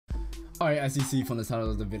Alright, as you see from the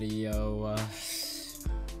title of the video,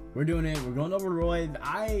 we're doing it. We're going over Roy.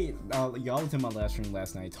 Y'all was in my last stream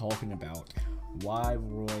last night talking about why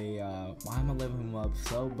Roy, why am I leveling him up?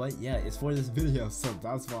 But yeah, it's for this video, so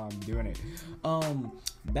that's why I'm doing it.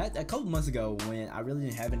 That a couple months ago when I really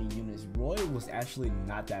didn't have any units, Roy was actually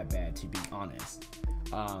not that bad, to be honest.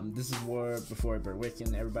 This is before berwick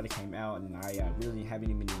and everybody came out, and I really didn't have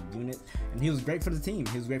any many units, and he was great for the team.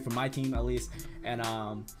 He was great for my team at least. And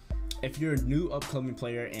if you're a new upcoming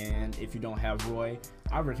player and if you don't have Roy,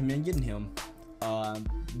 I recommend getting him.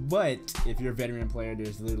 But if you're a veteran player,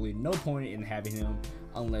 there's literally no point in having him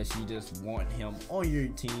unless you just want him on your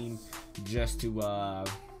team just to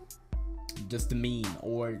meme,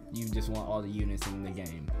 or you just want all the units in the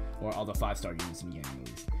game, or all the 5-star units in the game at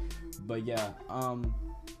least. But yeah,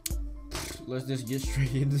 let's just get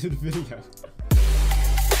straight into the video.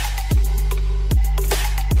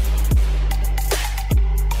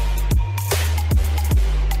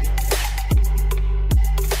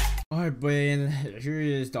 Alright, but here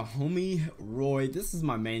is the homie Roy. This is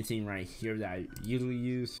my main team right here that I usually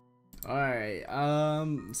use. Alright,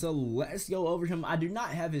 so let's go over him. I do not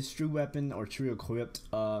have his true weapon or true equipped.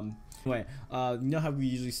 Anyway, you know how we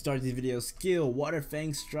usually start these videos. Skill, Water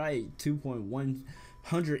Fang Strike,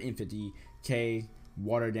 2.150k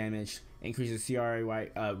water damage, increases CR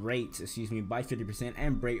rate, by 50%,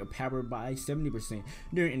 and break power by 70%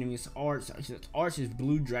 during enemies. Arch is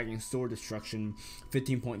Blue Dragon Sword Destruction,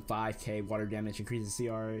 15.5k water damage, increases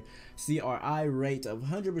CRI rate of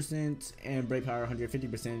 100% and break power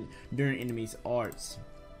 150% during enemies. Arts.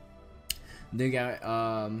 They got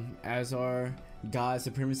as our God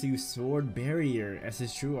Supremacy Sword Barrier as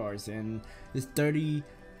his true arts, and it's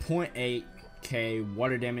 30.8k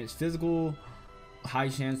water damage, physical, high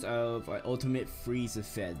chance of ultimate freeze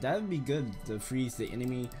effect. That would be good to freeze the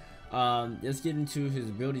enemy. Let's get into his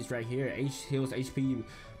abilities right here. Heals HP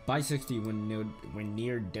by 60 when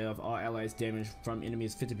near death. All allies damage from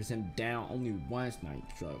enemies 50% down only once.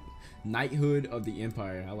 Knighthood of the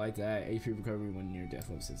Empire. I like that. HP recovery when near death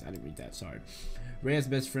level 6. I didn't read that, sorry. Reyes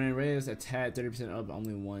best friend. Reyes attack 30% up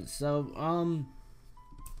only once. So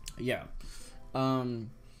yeah.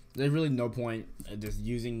 There's really no point just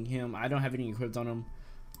using him. I don't have any equipped on him.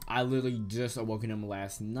 I literally just awoken him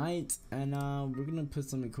last night, and we're gonna put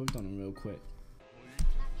some equipped on him real quick.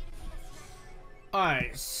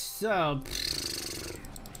 Alright, so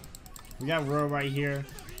we got Roy right here.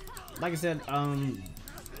 Like I said,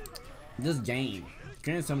 this game,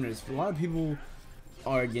 Grand Summoners, a lot of people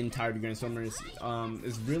are getting tired of Grand Summoners.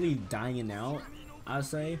 It's really dying out, I'd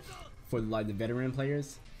say, for like the veteran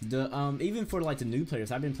players. Even for like the new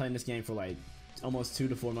players, I've been playing this game for like almost 2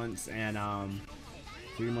 to 4 months, and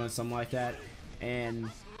 3 months, something like that, and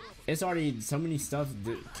it's already so many stuff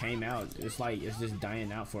that came out. It's like it's just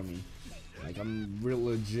dying out for me. Like, I'm real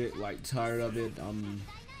legit like tired of it.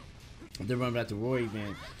 They're running back the Roy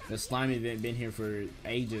event. The slime event been here for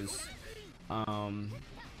ages.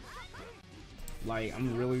 Like,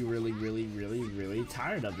 I'm really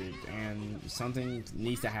tired of it, and something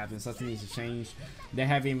needs to happen. Something needs to change. They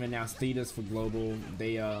haven't even announced thetas for global.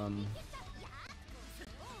 They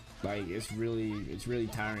like, it's really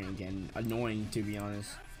tiring and annoying, to be honest.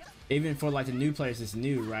 Even for like the new players, it's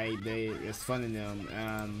new, right? It's fun in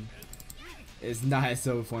them. It's not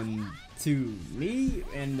so fun to me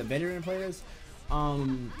and the veteran players.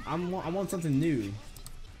 I want something new.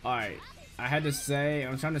 All right. I had to say,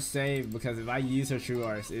 I'm trying to save, because if I use her true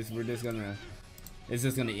arts, it's just gonna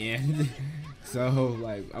end. So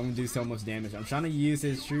like, I'm gonna do so much damage. I'm trying to use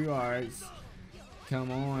his true arts. Come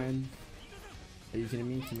on. Are you kidding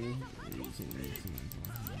me?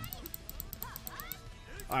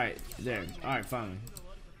 Alright, there. Alright, fine.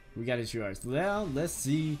 We got his true arts. Well, let's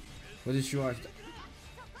see what his true arts.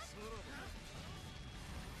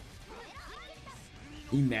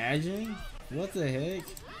 Imagine? What the heck?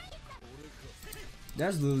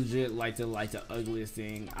 That's legit like the ugliest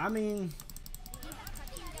thing. I mean,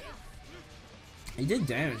 he did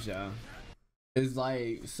damage though. It's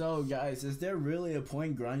like, so guys, is there really a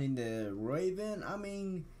point grinding the Roy event? I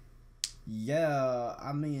mean, yeah,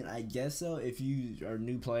 I guess so if you are a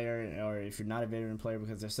new player, or if you're not a veteran player,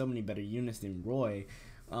 because there's so many better units than Roy.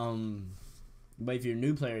 But if you're a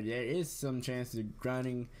new player, there is some chance of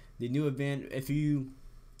grinding the new event if you,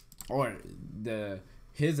 or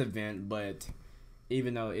his event, but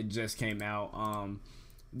even though it just came out,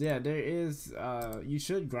 yeah, there is, you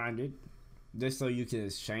should grind it just so you can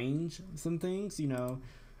exchange some things. You know,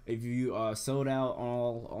 if you sold out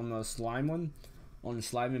all on the slime one, on the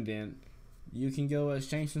slime event, you can go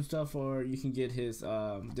exchange some stuff, or you can get his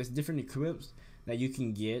there's different equips that you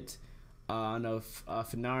can get I know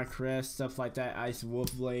Finar Crest, stuff like that, Ice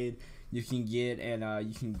Wolf Blade you can get, and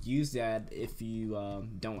you can use that if you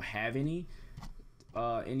don't have anything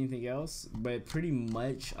else. But pretty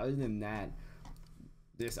much other than that,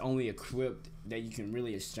 there's only equipped that you can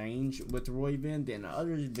really exchange with the Roy event, and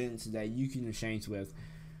other events that you can exchange with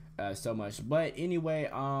so much. But anyway,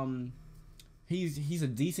 he's a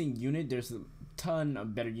decent unit. There's a ton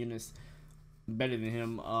of better units better than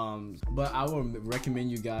him, but I would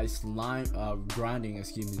recommend you guys grinding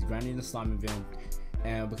the slime event,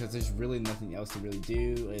 and because there's really nothing else to really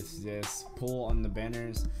do. It's just pull on the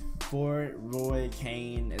banners for Roy,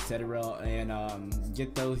 Kane, etc., and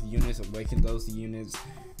get those units, awaken those units,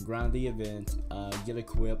 grind the event, get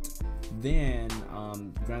equipped, then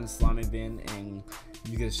grind the slime event, and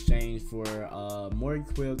you can exchange for more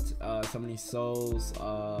equipped, so many souls,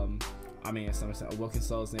 some Awoken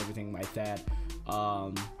souls and everything like that.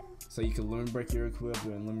 So you can limit break your equip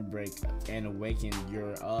and limit break and awaken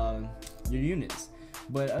your units.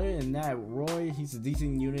 But other than that, Roy, he's a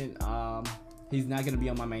decent unit. He's not gonna be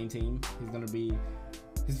on my main team.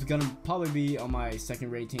 He's gonna probably be on my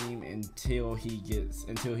second rate team until he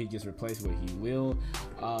gets replaced, where he will.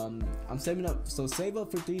 I'm saving up, so save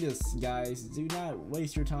up for Thetis, guys. Do not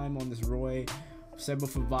waste your time on this Roy. Save up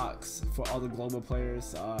for Vox for all the global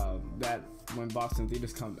players. That when Vox and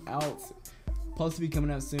Thetis come out, supposed to be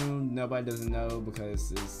coming out soon. Nobody doesn't know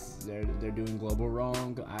because they're doing global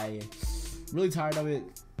wrong. I really tired of it.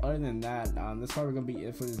 Other than that, that's probably gonna be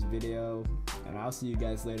it for this video, and I'll see you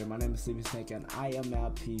guys later. My name is Sleepy Snake, and I am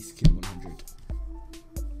out. Peace, Kid 100.